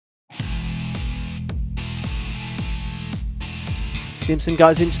Simpson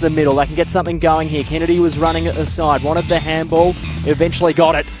goes into the middle. They can get something going here. Kennedy was running at the side, wanted the handball, eventually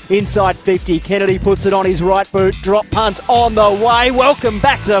got it. Inside 50, Kennedy puts it on his right boot. Drop punt on the way. Welcome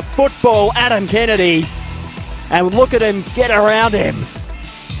back to football, Adam Kennedy. And look at him get around him.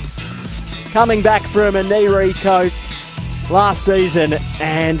 Coming back from a knee reco last season,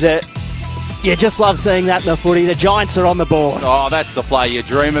 and you just love seeing that in the footy. The Giants are on the board. Oh, that's the play you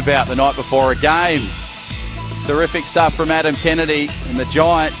dream about the night before a game. Terrific stuff from Adam Kennedy and the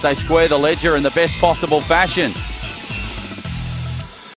Giants. They square the ledger in the best possible fashion.